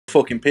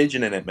fucking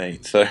pigeon in it,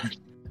 mate. So,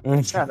 Yeah,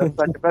 that's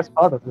like the best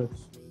part of it.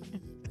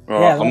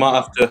 right,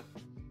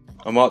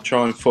 I might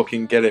try and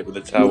fucking get it with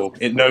a towel.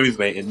 It knows,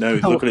 mate. It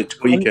knows. Look at it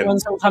tweaking. When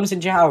someone comes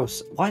into your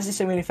house, why is there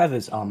so many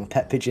feathers? Oh, I'm a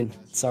pet pigeon.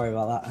 Sorry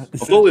about that. I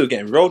thought we were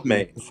getting rolled,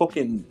 mate.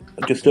 Fucking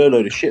just heard a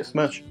load of shit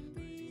smash.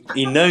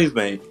 He knows,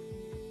 mate.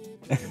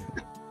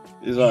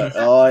 He's like,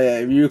 oh yeah,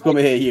 if you come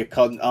here, you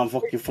cunt, I'm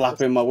fucking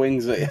flapping my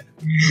wings at you.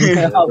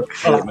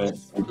 Shit, mate.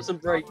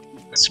 Doesn't break.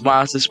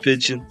 Smartest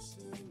pigeon.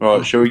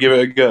 Right, shall we give it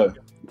a go?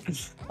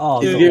 Oh,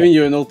 He's no. giving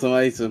you an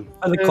ultimatum.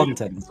 And the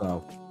content as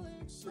well.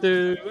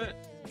 Do it.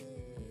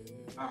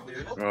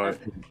 Right.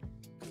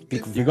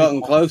 You got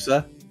him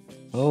closer.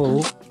 Oh.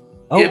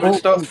 Yeah, but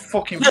start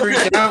fucking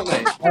freaking out,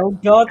 mate. Oh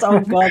god, oh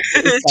god.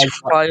 It's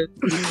fine.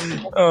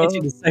 Oh.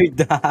 Pigeon is so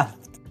daft.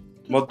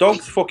 My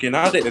dog's fucking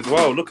had it as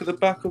well. Look at the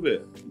back of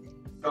it.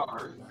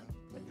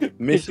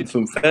 Missing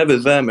some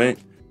feathers there, mate.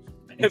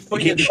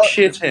 Put your, Get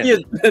shit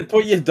in.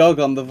 Put your dog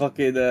on the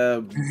fucking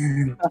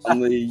on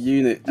the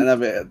unit and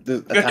have it. Do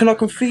you reckon I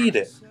can feed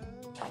it?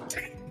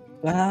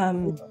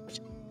 Um, Do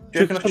you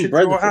reckon I some should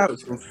bread throw it out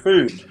some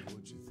food?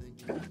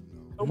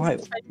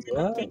 might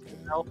work.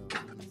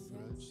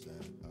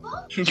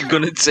 You're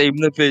gonna tame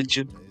the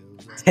pigeon.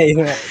 Give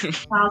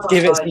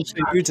it some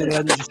food and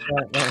then just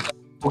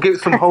We'll give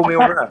it some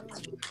wholemeal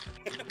wraps.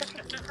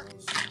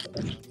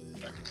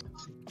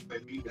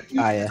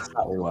 Ah yes,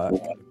 that will work.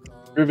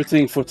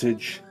 Riveting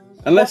footage.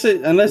 Unless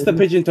the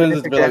pigeon turns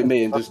out to be like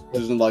me and just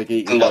doesn't like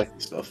eating like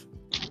stuff.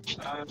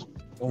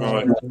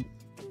 Right.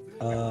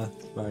 Right.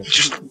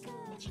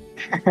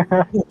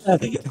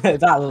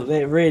 That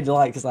it really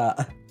likes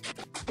that.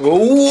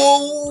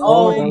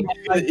 Oh,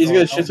 He's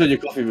gonna shit on your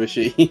coffee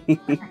machine.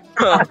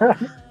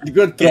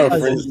 Good throw,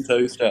 Frizz.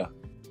 toaster.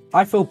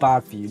 I feel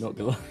bad for you, not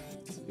gonna lie.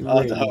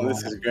 Oh, Really no, bad.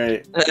 this is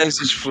great.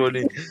 This is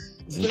funny.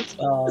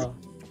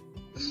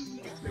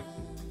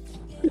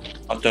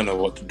 I don't know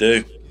what to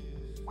do.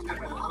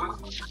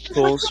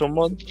 Call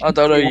someone. I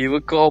don't know. You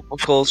would call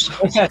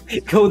someone.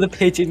 Call the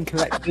pigeon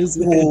collectors.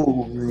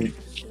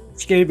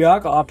 Excuse me, I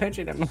got a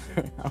pigeon in my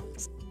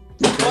house.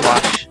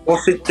 Flash.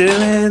 What's it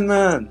doing,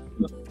 man?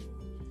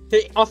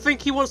 I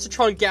think he wants to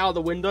try and get out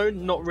the window,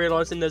 not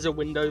realising there's a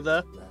window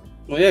there.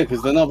 Well, yeah,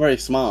 because they're not very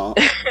smart.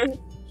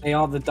 They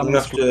are the I'm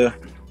gonna have dumbest. to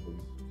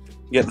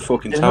get the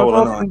fucking They're towel,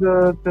 not aren't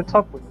open the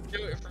top window.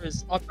 Do it,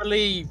 Frizz. I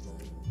believe.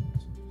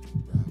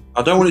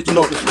 I don't want it to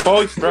knock the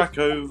spice rack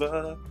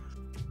over.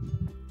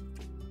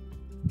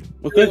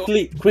 Well,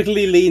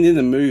 quickly lean in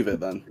and move it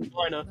then.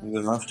 Minor. I'm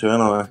gonna have to,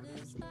 anyway.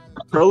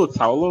 Throw the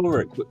towel over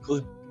it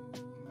quickly.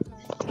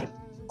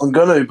 I'm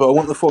gonna, but I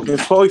want the fucking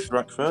spice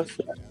rack first.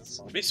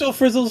 We saw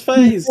Frizzle's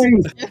face.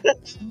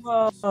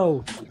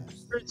 Whoa.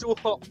 Frizzle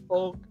hot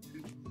dog.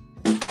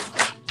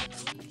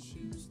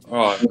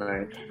 Alright,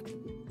 mate.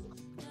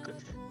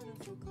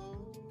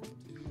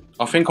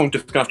 I think I'm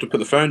just gonna have to put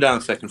the phone down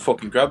a second and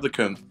fucking grab the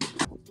cunt.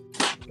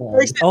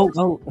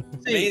 Oh.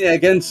 Lean it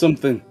against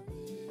something.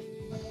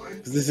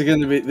 'Cause this is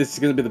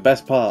gonna be the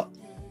best part.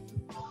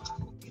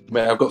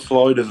 Mate, I've got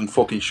sliders and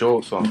fucking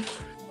shorts on.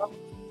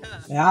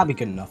 Yeah, that'd be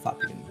good enough. That'd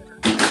be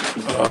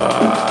good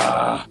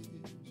enough.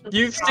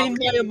 You've seen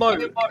my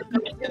emote.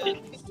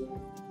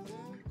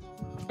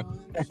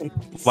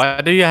 Why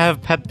do you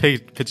have pet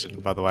pigeon,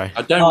 by the way?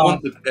 I don't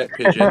want the pet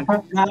pigeon.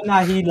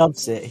 No, he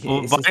loves it.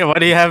 Well, why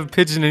do you have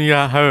pigeon in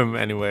your home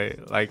anyway?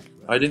 Like,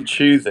 I didn't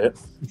choose it.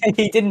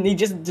 He didn't. He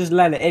just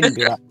let it in. And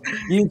be like,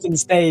 you can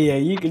stay here.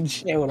 You can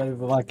shit all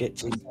over my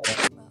kitchen.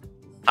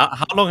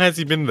 how long has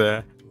he been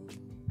there?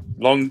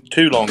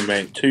 Too long,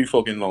 mate. Too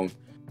fucking long.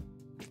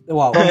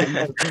 Well,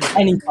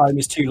 any time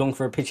is too long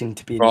for a pigeon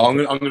to be. Right, I'm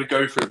gonna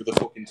go for it with the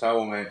fucking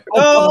towel, mate.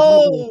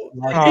 Oh!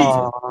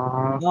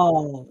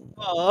 No.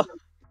 Oh,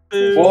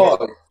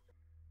 What?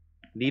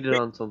 Need it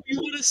on something. you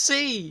want to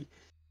see?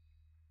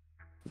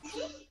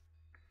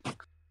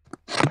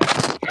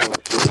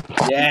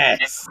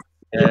 Yes.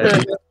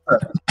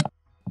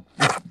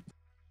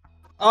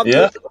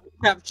 Yeah?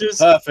 Captures.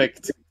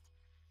 Perfect.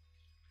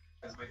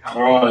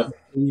 Alright.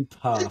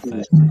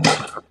 Perfect.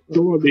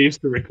 Someone needs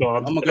to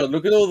record. Oh my god,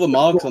 look at all the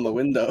marks on the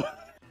window.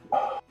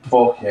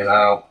 Fucking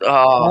hell.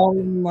 Oh, Oh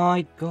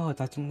my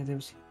god! I didn't know there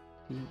was.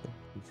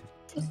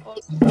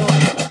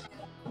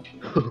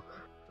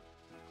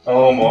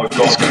 Oh my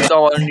god.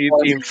 don't want you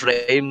being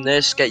framed.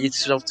 This get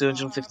yourself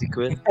 250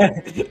 quid.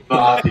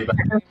 Not happy,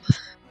 mate.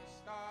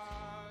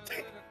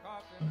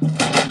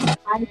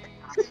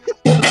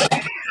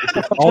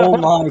 Oh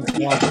my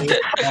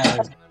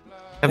god!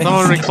 Can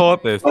someone record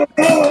this?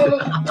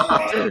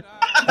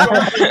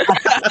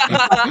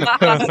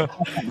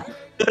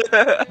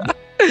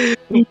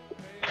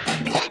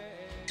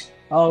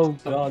 Oh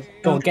god!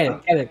 Go on,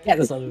 get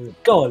this on.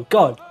 Go on,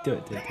 do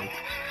it.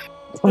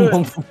 Come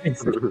on,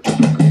 Frizz.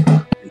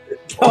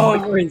 Come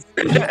on, Frizz.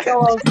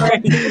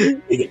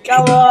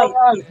 Come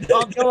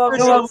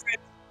on.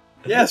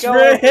 Yes, Go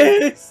on.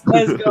 Frizz!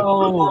 Let's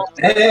go.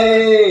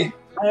 Hey!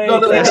 Hey, No,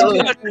 no, hey.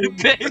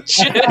 Bitch.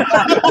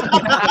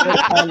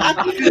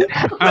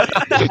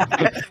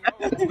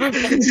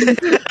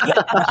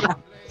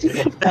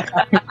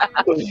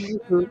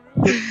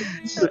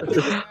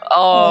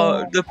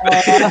 Oh, the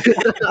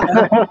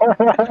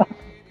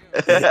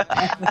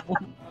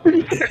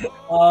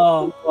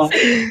Oh.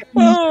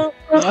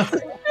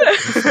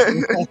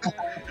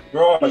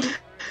 Right.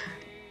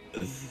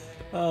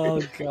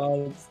 Oh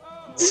god.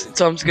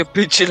 time to get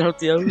pigeon out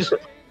the house.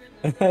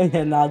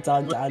 Yeah, now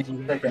time to add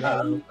you. Check it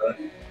out.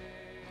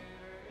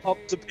 Up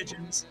the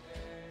pigeons.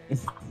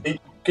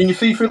 Can you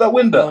see through that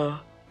window?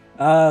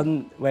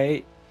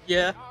 Wait.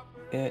 Yeah.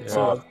 Yeah,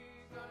 sort of.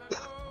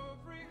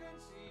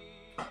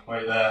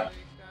 Wait there.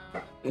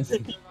 You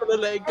gotta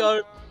let it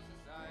go.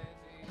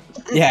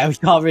 Yeah, we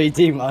can't really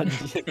do much.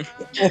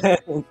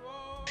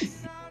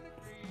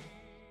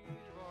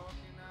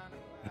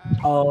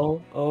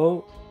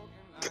 Oh.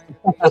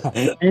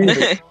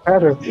 Jesus,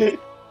 better.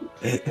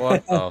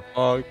 What the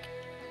fuck?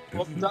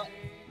 What's that?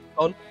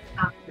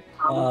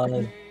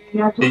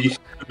 Did you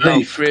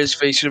No, Freya's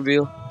face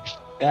reveal.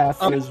 Yeah,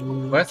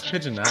 Where's the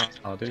pigeon now?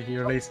 Oh, did he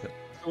release it?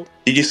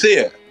 Did you see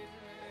it?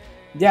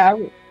 yeah,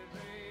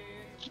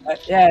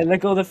 yeah.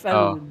 Look all the Oh.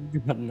 fellas. I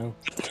don't know.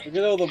 Look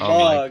at all the Oh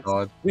my bugs.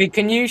 god. Wait,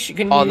 can you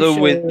Oh, the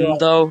show,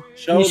 window.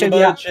 Show you show the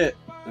the bird shit.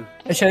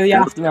 show the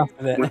aftermath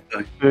of it?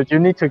 Dude, you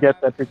need to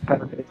get that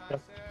repaired.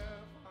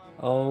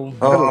 Oh.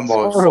 Oh my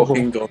horrible.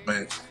 fucking god,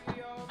 mate.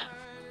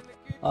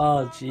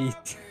 Oh,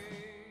 jeez.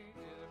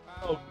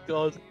 Oh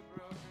god.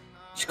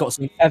 She's got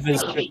some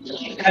feathers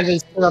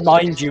to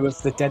remind you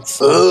of the dead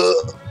son.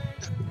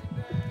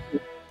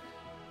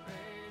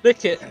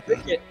 Lick it.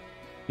 Lick it.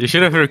 You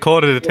should have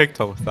recorded a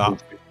TikTok with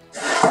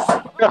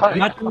that.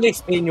 Imagine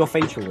this being your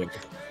facial ring.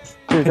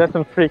 Dude, that's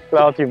some free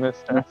cloud you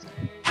missed there.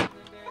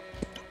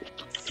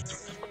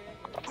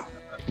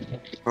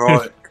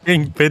 Right.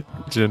 King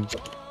pigeon.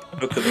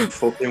 Look at the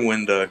fucking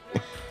window.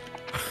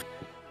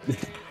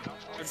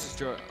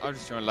 I'm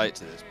just joined late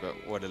to this, but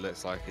what it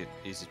looks like,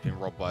 he's just been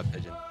robbed by a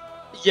pigeon.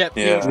 Yep.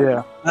 Yeah.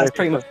 Yeah. That's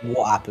pretty much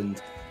what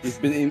happened.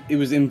 It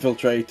was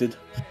infiltrated.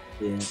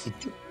 Yeah.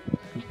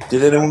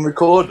 Did anyone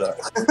record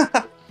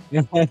that?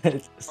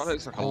 That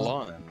looks like a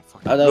lion.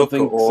 I don't Look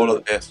think at all so.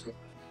 of this.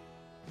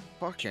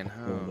 Fucking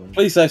hell.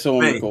 Please say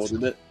someone Mate.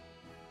 recorded it.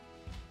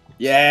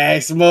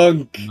 Yes,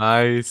 monk.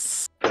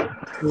 Nice.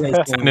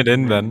 Send it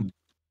in then.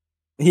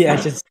 Yeah,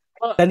 just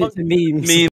send it to me.